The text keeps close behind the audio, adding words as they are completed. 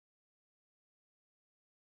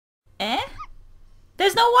Eh?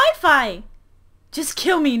 There's no Wi-Fi! Just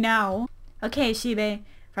kill me now. Okay, Shibe.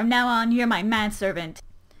 From now on, you're my manservant.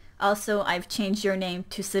 Also, I've changed your name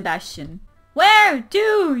to Sebastian. Where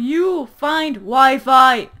do you find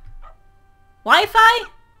Wi-Fi? Wi-Fi?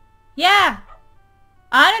 Yeah.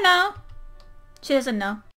 I don't know. She doesn't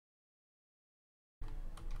know.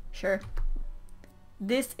 Sure.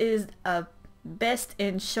 This is a Best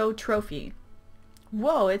in Show trophy.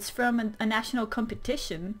 Whoa, it's from a national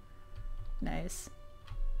competition. Nice.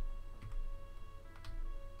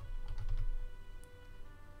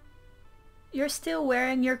 You're still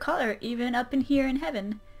wearing your collar even up in here in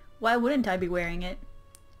heaven. Why wouldn't I be wearing it?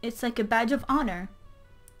 It's like a badge of honor.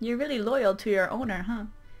 You're really loyal to your owner, huh?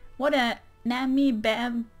 What a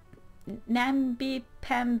namby-pamby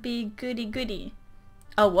goody-goody.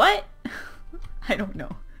 A what? I don't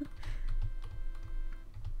know.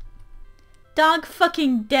 Dog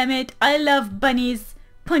fucking dammit, I love bunnies.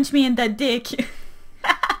 Punch me in the dick.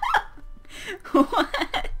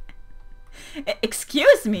 What?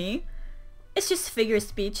 Excuse me? It's just figure of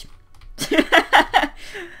speech.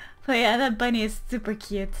 But yeah, that bunny is super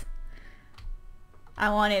cute. I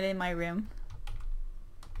want it in my room.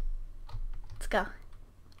 Let's go.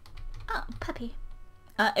 Oh, puppy.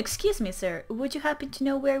 Excuse me, sir. Would you happen to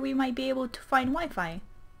know where we might be able to find Wi-Fi?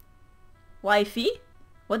 Wi-Fi?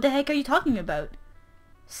 What the heck are you talking about?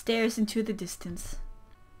 Stares into the distance.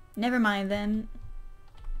 Never mind then.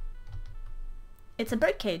 It's a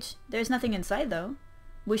birdcage. There's nothing inside though.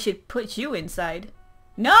 We should put you inside.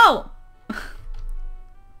 No!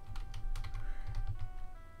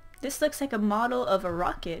 This looks like a model of a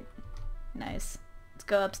rocket. Nice. Let's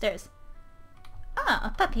go upstairs. Ah,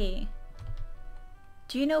 a puppy.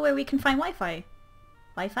 Do you know where we can find Wi-Fi?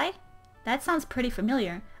 Wi-Fi? That sounds pretty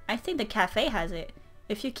familiar. I think the cafe has it.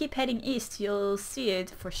 If you keep heading east, you'll see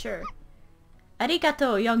it for sure.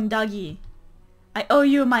 Arigato, young doggy. I owe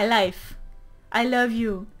you my life. I love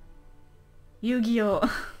you.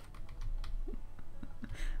 Yu-Gi-Oh!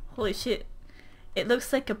 Holy shit. It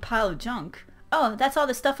looks like a pile of junk. Oh, that's all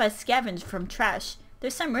the stuff I scavenged from trash.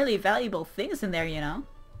 There's some really valuable things in there, you know?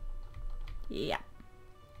 Yeah.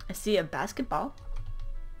 I see a basketball.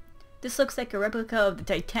 This looks like a replica of the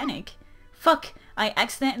Titanic. Fuck! I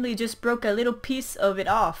accidentally just broke a little piece of it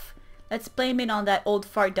off. Let's blame it on that old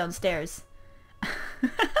fart downstairs.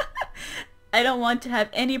 I don't want to have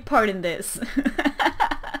any part in this.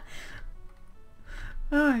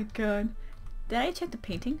 Oh my god. Did I check the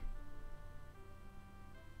painting?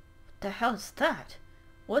 What the hell is that?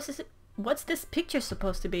 What's this picture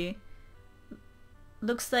supposed to be?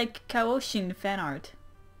 Looks like Kaoshin fan art.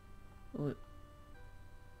 Ooh.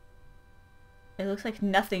 It looks like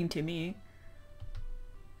nothing to me.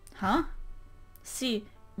 Huh? See,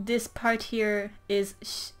 this part here is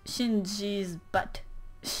Shinji's butt.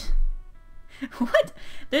 What?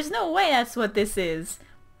 There's no way that's what this is.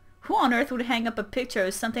 Who on earth would hang up a picture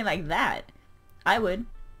of something like that? I would.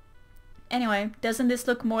 Anyway, doesn't this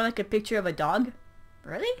look more like a picture of a dog?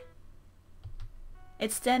 Really?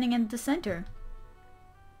 It's standing in the center.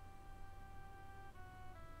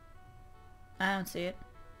 I don't see it.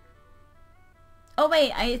 Oh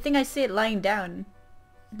wait, I think I see it lying down.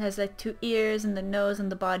 It has like 2 ears and the nose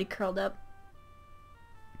and the body curled up.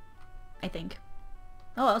 I think.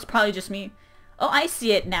 Oh, well, it's probably just me. Oh, I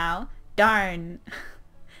see it now. Darn.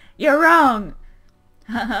 You're wrong!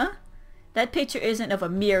 Huh? That picture isn't of a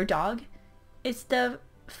mere dog. It's the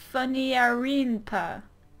funny Arinpa.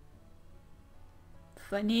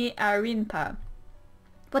 Funny Arinpa.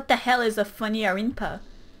 What the hell is a funny Arinpa?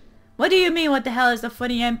 What do you mean what the hell is a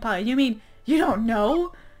funny Empa? You mean you don't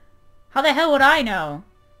know? How the hell would I know?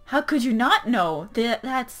 How could you not know?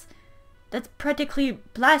 That's practically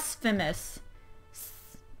blasphemous.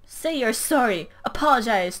 Say you're sorry.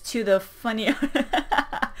 Apologize to the funny...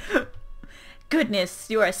 Goodness,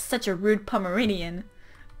 you are such a rude Pomeranian.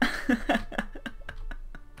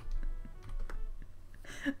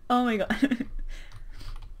 Oh my god.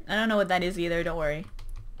 I don't know what that is either, don't worry.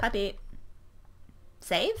 Puppy.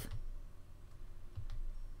 Save?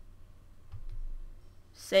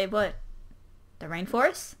 Save what? The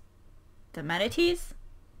rainforest? The manatees?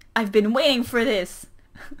 I've been waiting for this!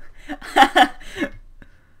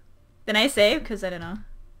 Did I save? Because I don't know.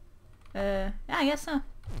 Yeah, I guess so.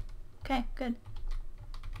 Okay, good.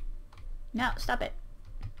 Now, stop it.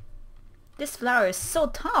 This flower is so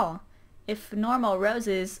tall! If normal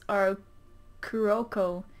roses are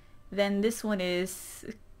Kuroko, then this one is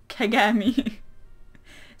Kagami.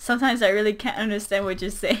 Sometimes I really can't understand what you're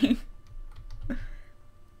saying.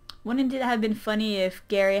 Wouldn't it have been funny if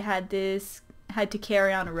Gary had to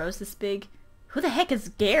carry on a rose this big? Who the heck is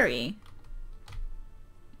Gary?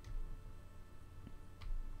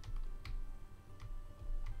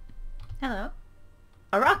 Hello.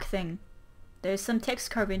 A rock thing. There's some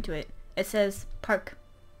text carved into it. It says park.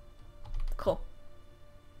 Cool.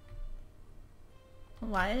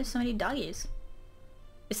 Why are there so many doggies?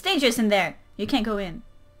 It's dangerous in there! You can't go in.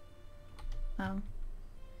 Oh.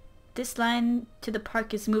 This line to the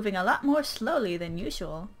park is moving a lot more slowly than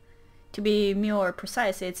usual. To be more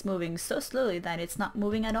precise, it's moving so slowly that it's not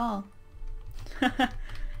moving at all.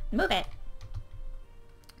 Move it!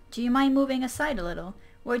 Do you mind moving aside a little?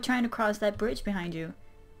 We're trying to cross that bridge behind you.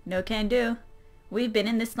 No can do. We've been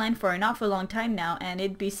in this line for an awful long time now, and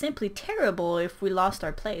it'd be simply terrible if we lost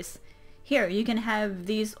our place. Here, you can have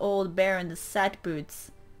these old bear and the sat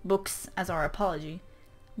books as our apology.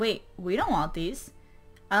 Wait, we don't want these.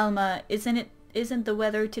 Alma, isn't the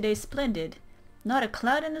weather today splendid? Not a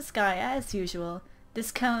cloud in the sky as usual.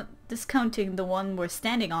 Discounting the one we're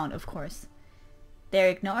standing on, of course. They're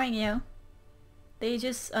ignoring you. They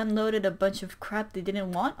just unloaded a bunch of crap they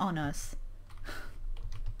didn't want on us.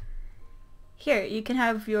 Here, you can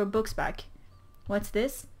have your books back. What's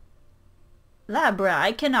this? Labra,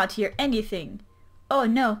 I cannot hear anything. Oh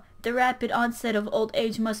no, the rapid onset of old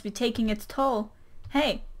age must be taking its toll.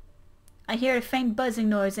 Hey, I hear a faint buzzing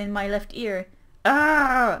noise in my left ear.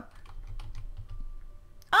 Ah!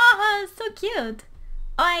 Ah, so cute.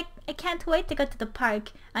 Oh, I can't wait to go to the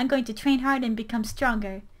park. I'm going to train hard and become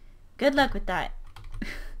stronger. Good luck with that.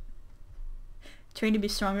 Train to be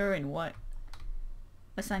stronger in what?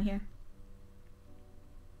 What's on here?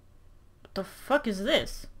 What the fuck is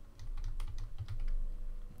this?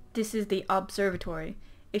 This is the observatory.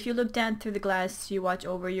 If you look down through the glass, you watch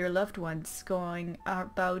over your loved ones going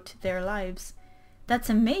about their lives. That's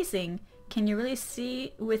amazing. Can you really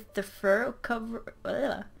see with the fur cover?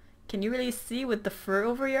 Can you really see with the fur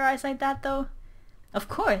over your eyes like that, though? Of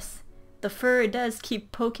course. The fur does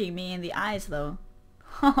keep poking me in the eyes, though.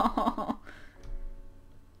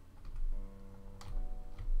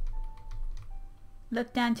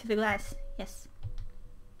 Look down to the glass. Yes.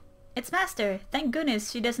 It's Master! Thank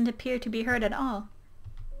goodness she doesn't appear to be hurt at all.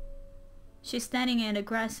 She's standing in the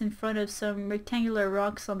grass in front of some rectangular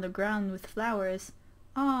rocks on the ground with flowers.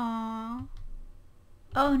 Aww.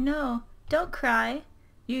 Oh no, don't cry.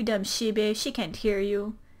 You dumb shibe, she can't hear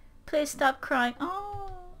you. Please stop crying. Oh,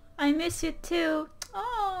 I miss you too.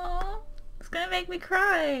 Oh, it's gonna make me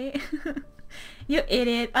cry. You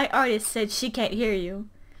idiot, I already said she can't hear you.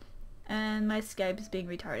 And my Skype is being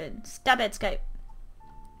retarded. Stop it, Skype.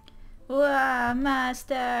 Wow,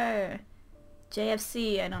 Master!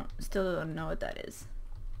 JFC, still don't know what that is.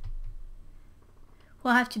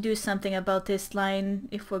 We'll have to do something about this line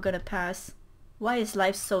if we're gonna pass. Why is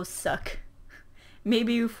life so suck?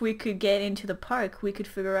 Maybe if we could get into the park, we could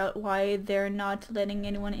figure out why they're not letting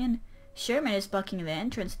anyone in. Sherman is blocking the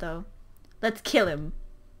entrance though. Let's kill him.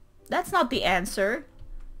 That's not the answer.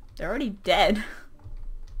 They're already dead.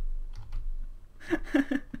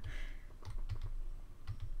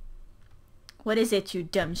 What is it, you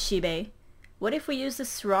dumb shibe? What if we use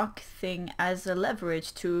this rock thing as a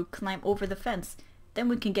leverage to climb over the fence? Then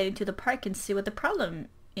we can get into the park and see what the problem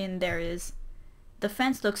in there is. The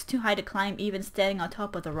fence looks too high to climb even standing on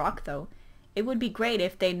top of the rock though. It would be great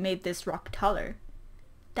if they'd made this rock taller.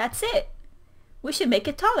 That's it! We should make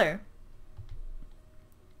it taller.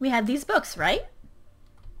 We have these books, right?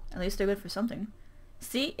 At least they're good for something.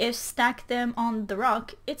 See, if stack them on the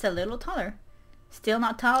rock, it's a little taller. Still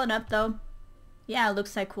not tall enough though. Yeah, it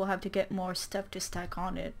looks like we'll have to get more stuff to stack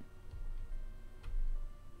on it.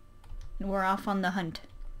 And we're off on the hunt.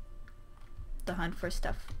 The hunt for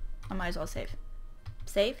stuff. I might as well save.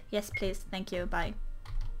 Save? Yes, please. Thank you. Bye.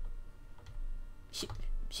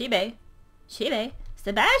 Shibe? Shibe?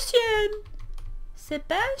 Sebastian!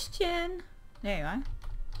 Sebastian! There you are.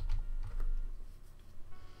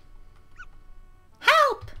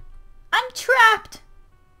 Help! I'm trapped!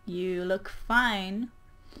 You look fine.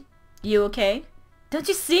 You okay? Don't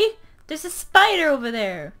you see? There's a spider over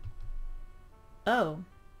there. Oh.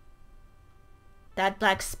 That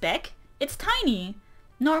black speck? It's tiny.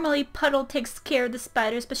 Normally Puddle takes care of the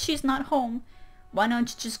spiders, but she's not home. Why don't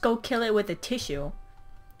you just go kill it with a tissue?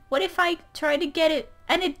 What if I try to get it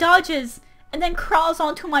and it dodges and then crawls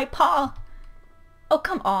onto my paw? Oh,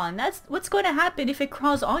 come on. That's what's going to happen if it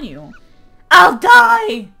crawls on you. I'll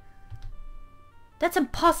die! That's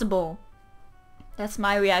impossible. That's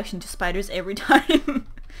my reaction to spiders every time.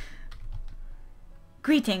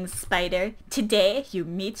 Greetings, spider. Today you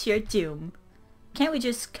meet your doom. Can't we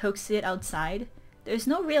just coax it outside? There's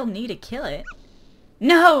no real need to kill it.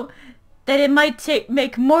 No! That it might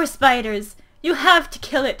make more spiders. You have to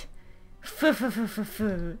kill it.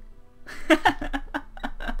 F-f-f-f-f.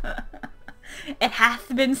 It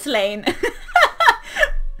hath been slain.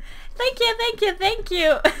 Thank you, thank you, thank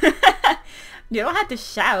you! You don't have to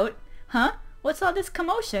shout. Huh? What's all this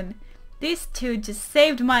commotion? These two just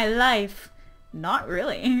saved my life. Not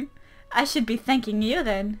really. I should be thanking you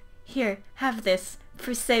then. Here, have this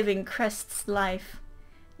for saving Crest's life.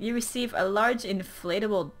 You receive a large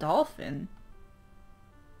inflatable dolphin.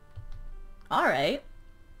 Alright.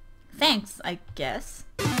 Thanks, I guess.